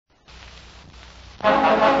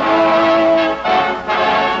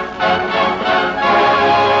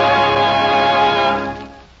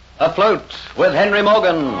Afloat with Henry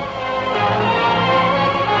Morgan.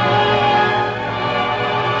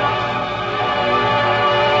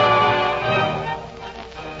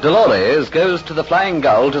 Dolores goes to the Flying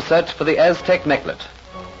Gull to search for the Aztec necklet,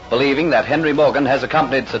 believing that Henry Morgan has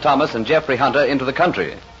accompanied Sir Thomas and Geoffrey Hunter into the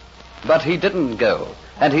country. But he didn't go,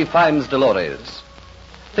 and he finds Dolores.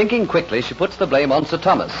 Thinking quickly, she puts the blame on Sir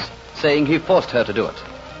Thomas, saying he forced her to do it.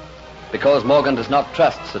 Because Morgan does not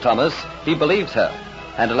trust Sir Thomas, he believes her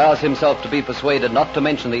and allows himself to be persuaded not to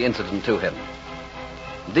mention the incident to him.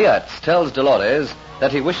 Diaz tells Dolores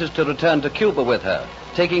that he wishes to return to Cuba with her,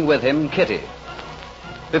 taking with him Kitty.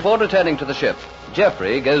 Before returning to the ship,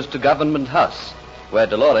 Geoffrey goes to Government House, where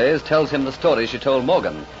Dolores tells him the story she told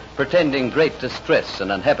Morgan, pretending great distress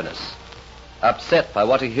and unhappiness. Upset by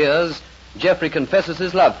what he hears, Geoffrey confesses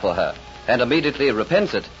his love for her and immediately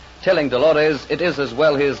repents it, telling Dolores it is as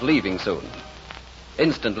well he is leaving soon.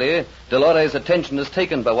 Instantly, Dolores' attention is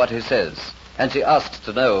taken by what he says, and she asks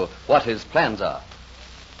to know what his plans are.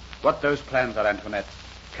 What those plans are, Antoinette,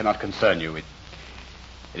 cannot concern you. It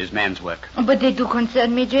is man's work. But they do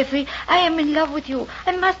concern me, Geoffrey. I am in love with you.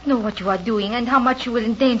 I must know what you are doing and how much you will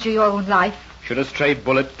endanger your own life. Should a stray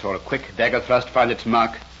bullet or a quick dagger thrust find its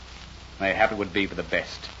mark, mayhap it would be for the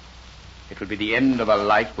best. It would be the end of a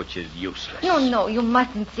life which is useless. No, you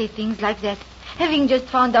mustn't say things like that. Having just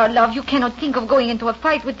found our love, you cannot think of going into a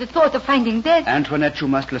fight with the thought of finding death. Antoinette, you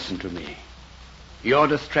must listen to me. Your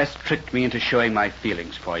distress tricked me into showing my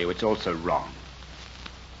feelings for you. It's also wrong.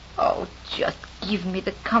 Oh, just give me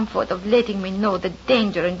the comfort of letting me know the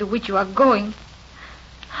danger into which you are going.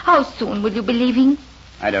 How soon will you be leaving?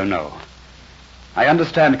 I don't know. I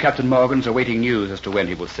understand Captain Morgan's awaiting news as to when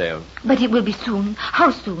he will sail. But it will be soon.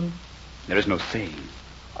 How soon? There is no saying.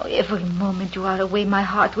 Oh, every moment you are away, my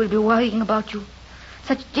heart will be worrying about you.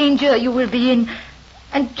 Such danger you will be in.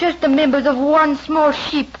 And just the members of one small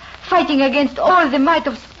ship fighting against all the might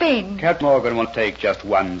of Spain. Captain Morgan will take just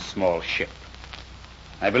one small ship.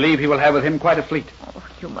 I believe he will have with him quite a fleet. Oh,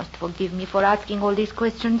 you must forgive me for asking all these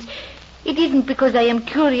questions. It isn't because I am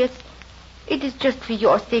curious. It is just for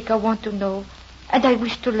your sake I want to know. And I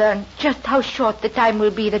wish to learn just how short the time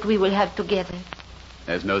will be that we will have together.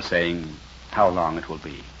 There's no saying how long it will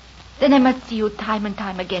be. Then I must see you time and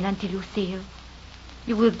time again until you sail.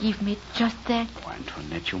 You will give me just that? Oh,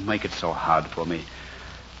 Antoinette, you make it so hard for me.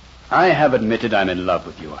 I have admitted I'm in love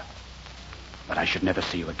with you. But I should never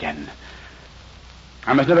see you again.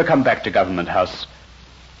 I must never come back to Government House.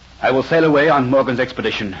 I will sail away on Morgan's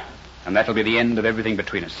expedition, and that'll be the end of everything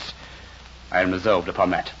between us. I am resolved upon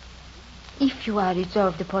that. If you are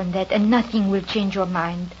resolved upon that, and nothing will change your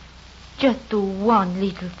mind, just do one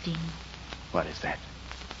little thing. What is that?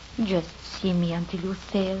 Just see me until you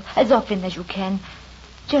sail, as often as you can.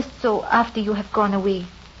 Just so after you have gone away,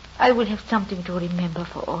 I will have something to remember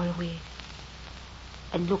for always.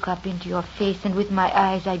 I look up into your face, and with my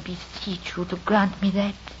eyes I beseech you to grant me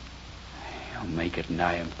that. You'll make it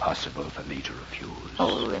nigh impossible for me to refuse.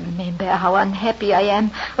 Oh, remember how unhappy I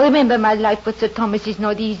am. Remember my life with Sir Thomas is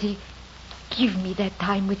not easy. Give me that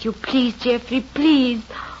time with you, please, Geoffrey, please.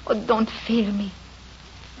 Oh, don't fail me.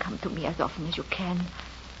 Come to me as often as you can.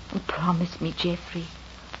 And promise me, Geoffrey,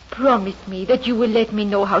 promise me that you will let me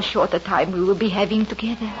know how short a time we will be having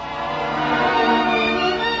together.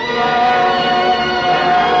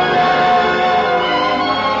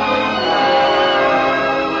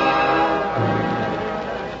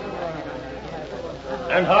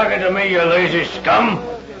 And hearken to me, you lazy scum.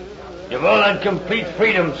 You've all had complete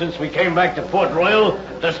freedom since we came back to Port Royal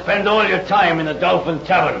to spend all your time in the Dolphin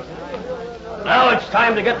Tavern. Now it's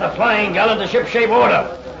time to get the Flying Gull into shipshape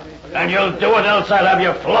order. And you'll do it, else I'll have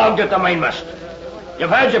you flogged at the mainmast. You've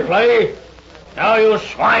had your play. Now you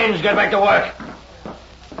swines get back to work.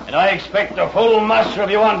 And I expect the full muster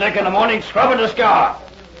of you on deck in the morning, scrubbing the scour.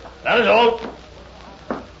 That is all.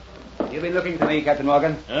 You've been looking for me, Captain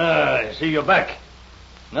Morgan. I see you're back.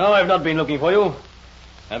 No, I've not been looking for you.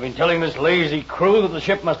 I've been telling this lazy crew that the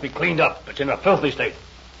ship must be cleaned up. It's in a filthy state.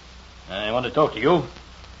 I want to talk to you.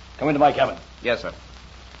 Come into my cabin. Yes, sir.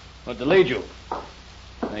 What delayed you?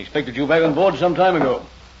 I expected you back on board some time ago.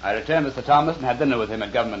 I returned to Sir Thomas and had dinner with him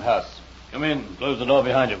at Government House. Come in. Close the door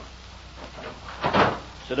behind you.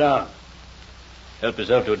 Sit down. Help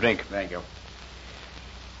yourself to a drink. Thank you.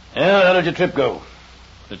 Yeah, how did your trip go?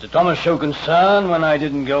 Did Sir Thomas show concern when I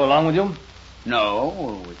didn't go along with you?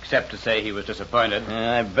 No, except to say he was disappointed.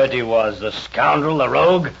 I bet he was. The scoundrel, the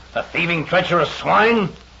rogue, the thieving, treacherous swine.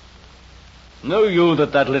 Knew you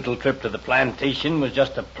that little trip to the plantation was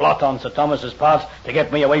just a plot on Sir Thomas's part to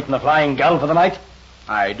get me away from the Flying Gull for the night?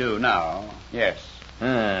 I do now, yes.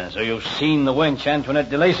 So you've seen the wench Antoinette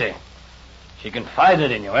de Lacy. She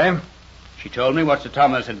confided in you, eh? She told me what Sir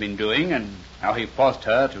Thomas had been doing and how he forced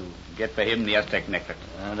her to get for him the Aztec necklet.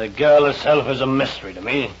 The girl herself is a mystery to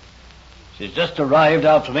me. She's just arrived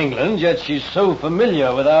out from England, yet she's so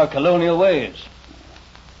familiar with our colonial ways.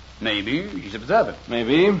 Maybe she's observant.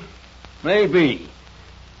 Maybe.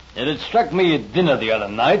 Yet it struck me at dinner the other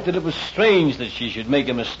night that it was strange that she should make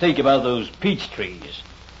a mistake about those peach trees.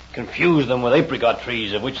 Confuse them with apricot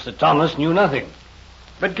trees, of which Sir Thomas knew nothing.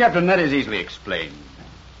 But, Captain, that is easily explained.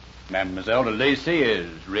 Mademoiselle de Lacy is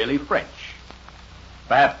really French.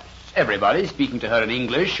 Perhaps everybody speaking to her in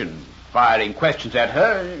English and firing questions at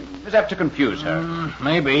her is apt to confuse her.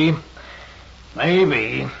 Maybe.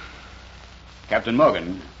 Captain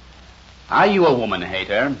Morgan, are you a woman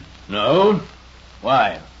hater? No?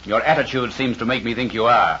 Why? Your attitude seems to make me think you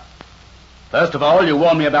are. First of all, you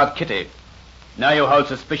warned me about Kitty. Now you hold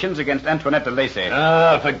suspicions against Antoinette de Lacy.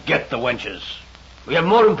 Forget the wenches. We have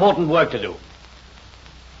more important work to do.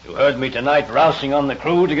 You heard me tonight rousing on the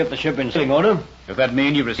crew to get the ship in sailing order? Does that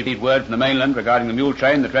mean you've received word from the mainland regarding the mule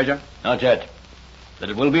train, the treasure? Not yet. But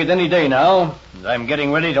it will be at any day now, and I'm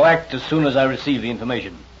getting ready to act as soon as I receive the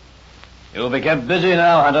information. You'll be kept busy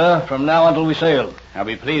now, Hunter, from now until we sail. I'll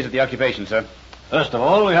be pleased at the occupation, sir. First of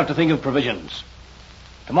all, we have to think of provisions.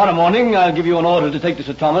 Tomorrow morning, I'll give you an order to take to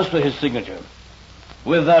Sir Thomas for his signature.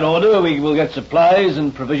 With that order, we will get supplies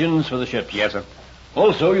and provisions for the ships. Yes, sir.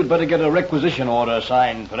 Also, you'd better get a requisition order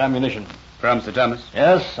signed for ammunition. From Sir Thomas?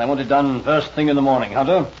 Yes, I want it done first thing in the morning,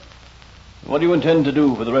 Hunter. What do you intend to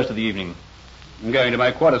do for the rest of the evening? I'm going to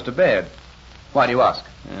my quarters to bed. Why do you ask?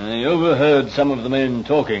 I overheard some of the men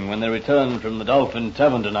talking when they returned from the Dolphin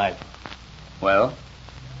Tavern tonight. Well?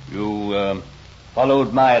 You,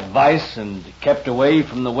 followed my advice and kept away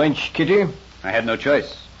from the wench Kitty? I had no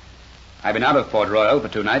choice. I've been out of Port Royal for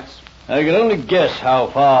 2 nights. I can only guess how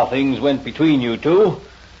far things went between you two,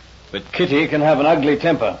 but Kitty can have an ugly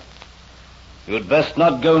temper. You'd best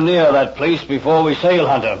not go near that place before we sail,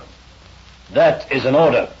 Hunter. That is an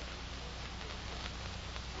order.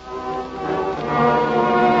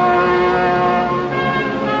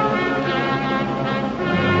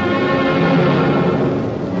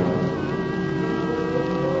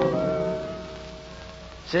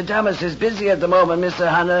 Sir Thomas is busy at the moment, Mr.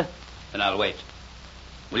 Hunter. Then I'll wait.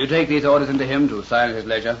 Will you take these orders into him to sign at his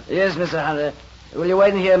leisure? Yes, Mr. Hunter. Will you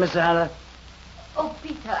wait in here, Mr. Hunter? Oh,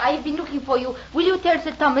 Peter, I've been looking for you. Will you tell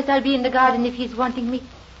Sir Thomas I'll be in the garden if he's wanting me?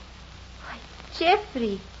 Why,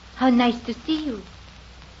 Geoffrey, how nice to see you.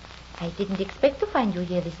 I didn't expect to find you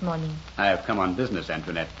here this morning. I have come on business,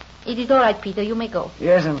 Antoinette. It is all right, Peter. You may go.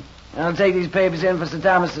 Yes, ma'am. I'll take these papers in for Sir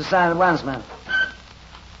Thomas to sign at once, ma'am.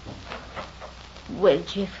 Well,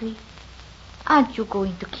 Geoffrey, aren't you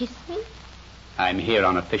going to kiss me? I'm here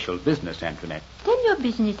on official business, Antoinette. Then your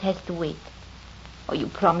business has to wait. Oh, you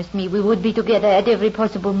promised me we would be together at every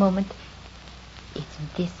possible moment.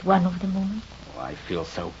 Isn't this one of the moments? Oh, I feel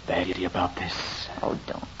so badly about this. Oh,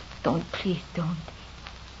 don't, please don't.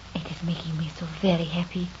 It is making me so very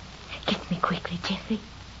happy. Kiss me quickly, Geoffrey.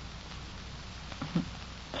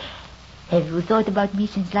 Have you thought about me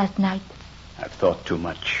since last night? I've thought too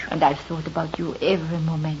much. And I've thought about you every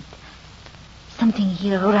moment. Something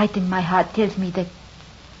here right in my heart tells me that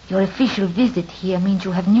your official visit here means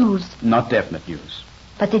you have news. Not definite news.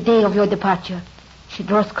 But the day of your departure, she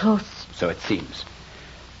draws close. So it seems.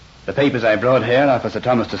 The papers I brought here are for Sir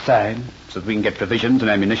Thomas to sign so that we can get provisions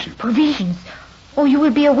and ammunition. Provisions? Oh, you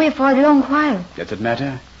will be away for a long while. Does it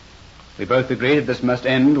matter? We both agree that this must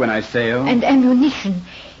end when I sail. And ammunition.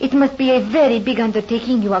 It must be a very big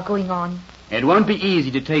undertaking you are going on. It won't be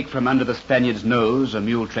easy to take from under the Spaniard's nose a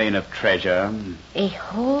mule train of treasure. A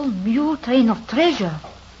whole mule train of treasure?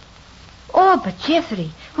 Oh, but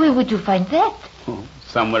Geoffrey, where would you find that? Oh,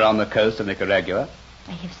 somewhere on the coast of Nicaragua.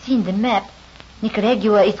 I have seen the map.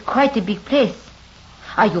 Nicaragua is quite a big place.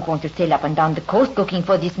 Are you going to sail up and down the coast looking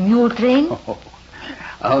for this mule train?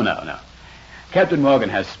 Oh, no. Captain Morgan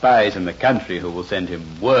has spies in the country who will send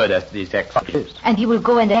him word as to the exact spot. And he will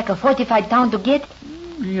go and wreck a fortified town to get it?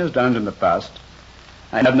 He has done it in the past.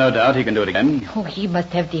 I have no doubt he can do it again. Oh, he must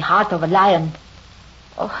have the heart of a lion.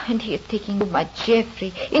 Oh, and he is taking you, my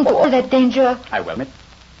Geoffrey, into all that danger. I will admit.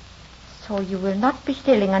 So you will not be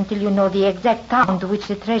sailing until you know the exact town to which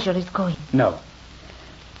the treasure is going? No.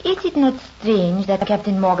 Is it not strange that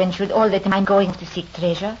Captain Morgan should all the time going to seek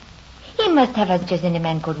treasure? He must have as much as any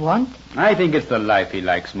man could want. I think it's the life he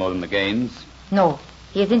likes more than the gains. No,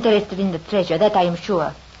 he is interested in the treasure, that I am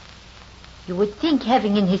sure. You would think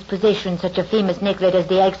having in his possession such a famous necklet as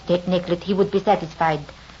the Aztec necklet, he would be satisfied.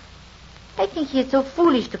 I think he is so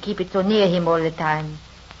foolish to keep it so near him all the time.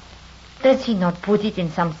 Does he not put it in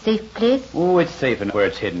some safe place? Oh, it's safe where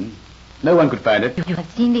it's hidden. No one could find it. You have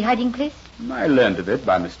seen the hiding place? I learned of it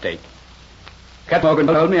by mistake. Captain Morgan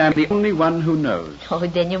told me I'm the only one who knows. Oh,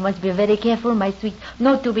 then you must be very careful, my sweet,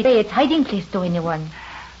 not to betray its hiding place to anyone.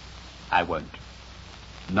 I won't.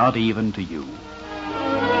 Not even to you.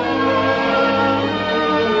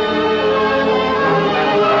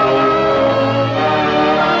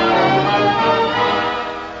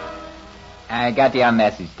 I got your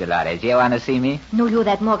message, Dolores. You want to see me? Know you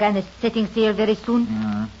that Morgan is setting sail very soon?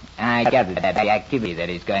 I gathered that the activity that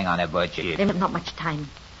is going on aboard ship. They have not much time.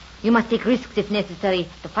 You must take risks if necessary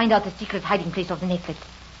to find out the secret hiding place of the necklace.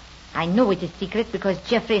 I know it is secret because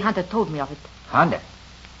Jeffrey Hunter told me of it. Hunter?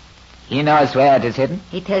 He knows where it is hidden?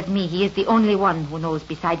 He tells me he is the only one who knows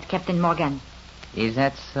besides Captain Morgan. Is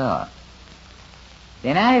that so?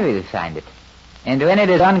 Then I will find it. And when it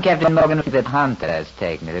is on Captain Morgan that Hunter has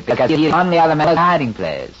taken it, because he is on the other man's hiding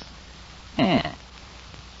place. Yeah.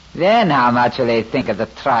 Then how much will they think of the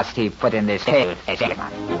trust he put in this tale?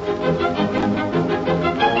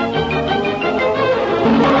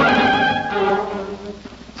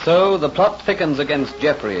 So the plot thickens against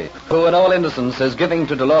Jeffrey, who in all innocence is giving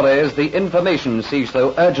to Dolores the information she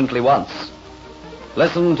so urgently wants.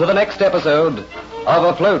 Listen to the next episode of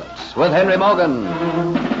Afloat with Henry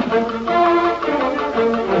Morgan.